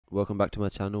Welcome back to my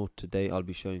channel. Today I'll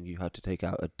be showing you how to take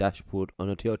out a dashboard on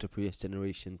a Toyota Prius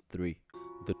Generation 3.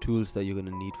 The tools that you're going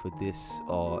to need for this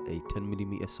are a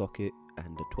 10mm socket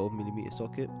and a 12mm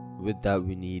socket. With that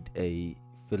we need a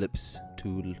Phillips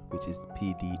tool, which is the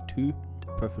PD2,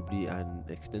 preferably an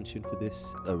extension for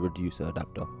this, a reducer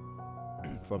adapter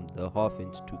from the 1/2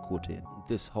 inch to 1/4 inch.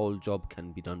 This whole job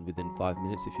can be done within 5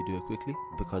 minutes if you do it quickly.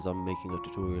 Because I'm making a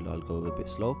tutorial, I'll go a bit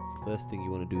slow. First thing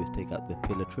you want to do is take out the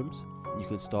pillar trims. You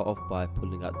can start off by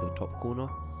pulling out the top corner,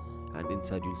 and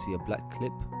inside you'll see a black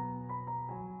clip.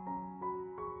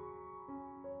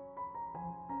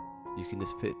 You can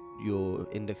just fit your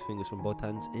index fingers from both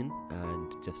hands in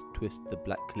and just twist the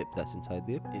black clip that's inside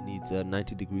there. It needs a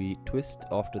 90-degree twist.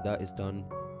 After that is done,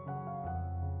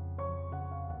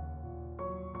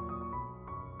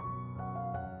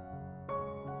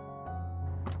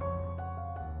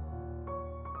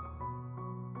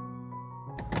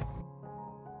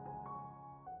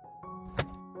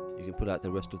 you can pull out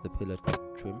the rest of the pillar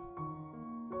trim.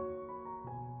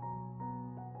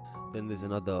 Then there's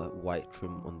another white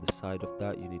trim on the side of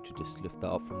that. You need to just lift that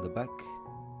up from the back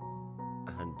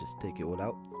and just take it all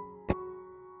out.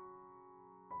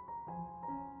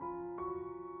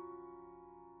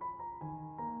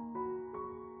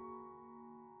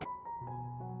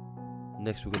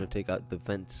 Next we're going to take out the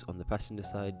vents on the passenger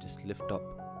side. Just lift up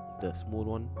the small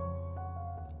one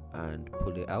and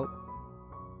pull it out.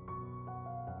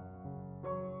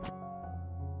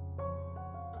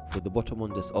 For the bottom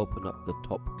one, just open up the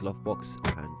top glove box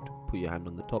and put your hand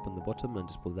on the top and the bottom and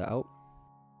just pull that out.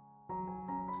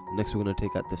 Next we're going to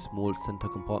take out the small center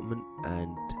compartment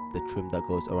and the trim that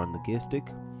goes around the gear stick.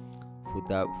 For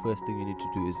that, first thing you need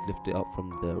to do is lift it up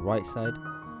from the right side.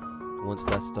 Once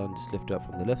that's done, just lift it up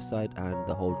from the left side and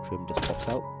the whole trim just pops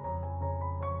out.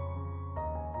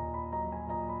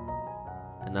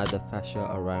 And add the fascia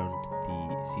around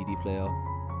the CD player.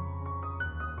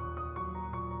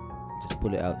 Just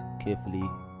pull it out carefully.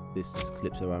 This just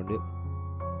clips around it.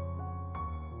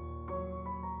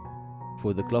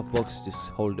 For the glove box, just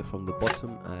hold it from the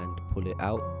bottom and pull it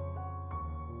out.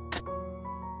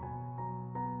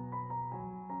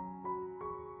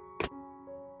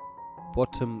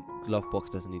 Bottom glove box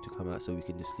doesn't need to come out, so we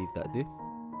can just leave that there.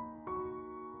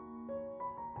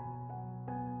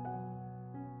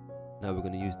 Now we're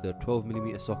going to use the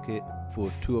 12mm socket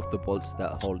for 2 of the bolts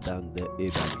that hold down the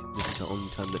airbag. This is the only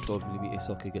time the 12mm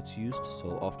socket gets used,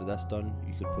 so after that's done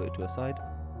you can put it to a side.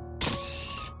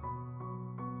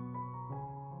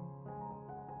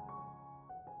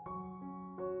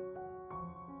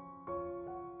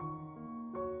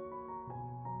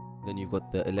 Then you've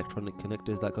got the electronic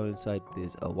connectors that go inside.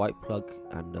 There's a white plug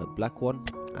and a black one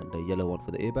and a yellow one for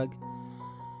the airbag,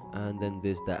 and then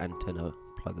there's the antenna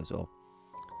plug as well.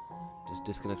 Just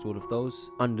disconnect all of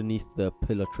those. Underneath the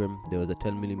pillar trim there was a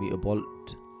 10mm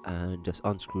bolt, and just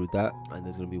unscrew that, and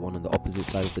there's going to be one on the opposite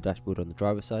side of the dashboard on the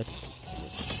driver's side.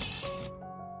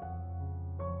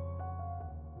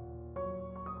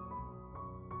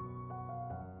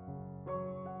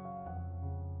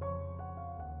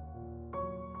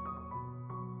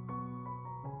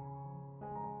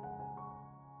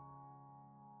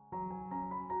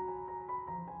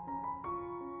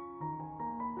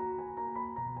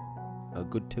 A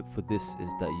good tip for this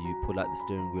is that you pull out the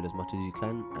steering wheel as much as you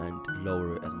can and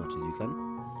lower it as much as you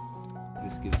can.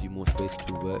 This gives you more space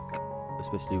to work,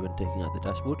 especially when taking out the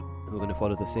dashboard. We're going to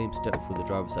follow the same step for the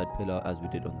driver's side pillar as we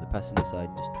did on the passenger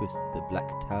side. Just twist the black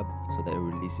tab so that it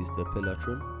releases the pillar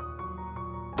trim.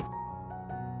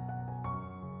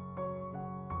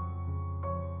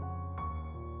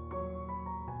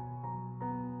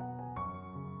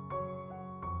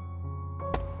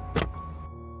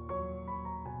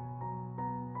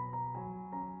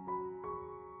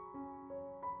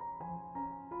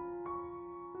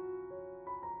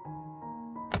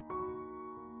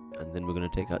 And then we're going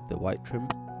to take out the white trim.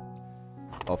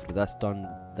 After that's done,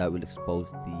 that will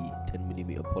expose the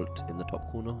 10mm bolt in the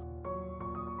top corner.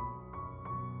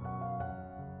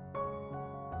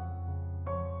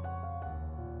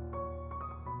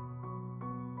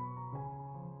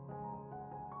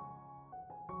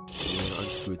 And we're going to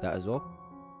unscrew that as well.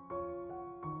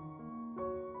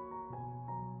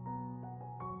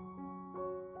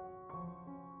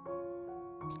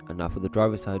 And now for the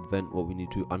driver's side vent, what we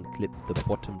need to unclip the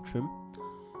bottom trim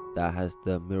that has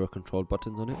the mirror control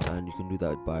buttons on it, and you can do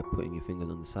that by putting your fingers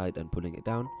on the side and pulling it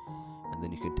down, and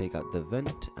then you can take out the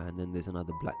vent, and then there's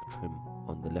another black trim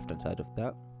on the left hand side of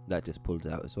that just pulls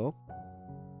out as well.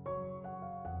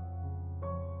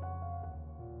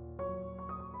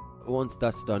 Once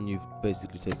that's done, you've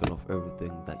basically taken off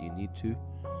everything that you need to,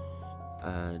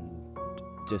 and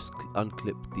just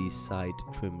unclip these side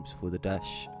trims for the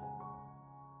dash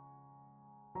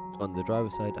on the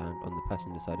driver's side and on the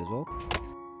passenger side as well,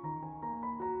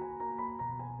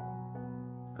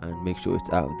 and make sure it's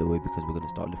out of the way because we're going to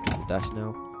start lifting the dash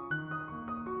now.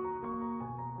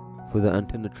 For the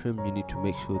antenna trim, you need to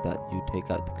make sure that you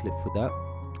take out the clip for that.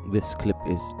 This clip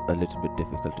is a little bit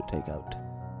difficult to take out.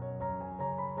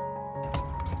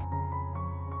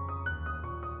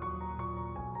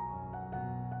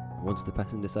 Once the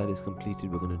passenger side is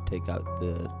completed, we're going to take out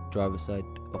the driver's side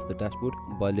of the dashboard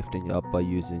by lifting it up by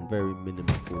using very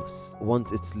minimal force.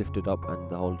 Once it's lifted up and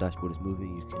the whole dashboard is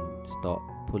moving, you can start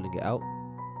pulling it out.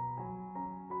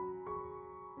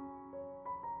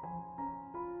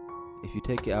 If you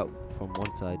take it out from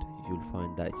one side, you'll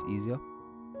find that it's easier.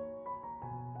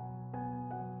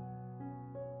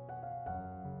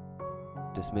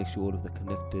 Just make sure all of the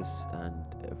connectors and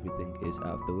everything is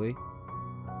out of the way.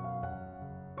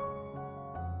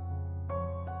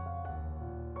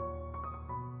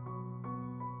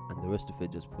 And the rest of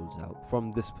it just pulls out.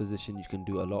 From this position you can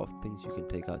do a lot of things. You can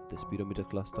take out the speedometer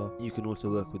cluster. You can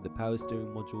also work with the power steering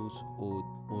modules, or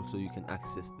also you can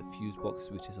access the fuse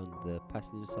box which is on the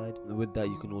passenger side. With that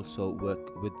you can also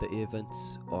work with the air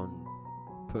vents on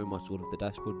pretty much all of the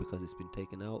dashboard because it's been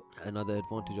taken out. Another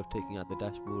advantage of taking out the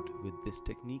dashboard with this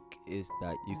technique is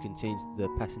that you can change the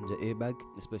passenger airbag,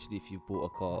 especially if you've bought a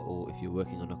car or if you're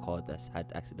working on a car that's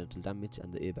had accidental damage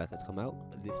and the airbag has come out.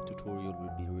 This tutorial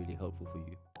will be really helpful for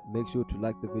you. Make sure to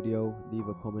like the video, leave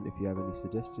a comment if you have any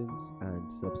suggestions,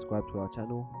 and subscribe to our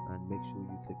channel, and make sure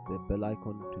you click the bell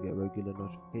icon to get regular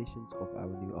notifications of our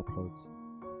new uploads.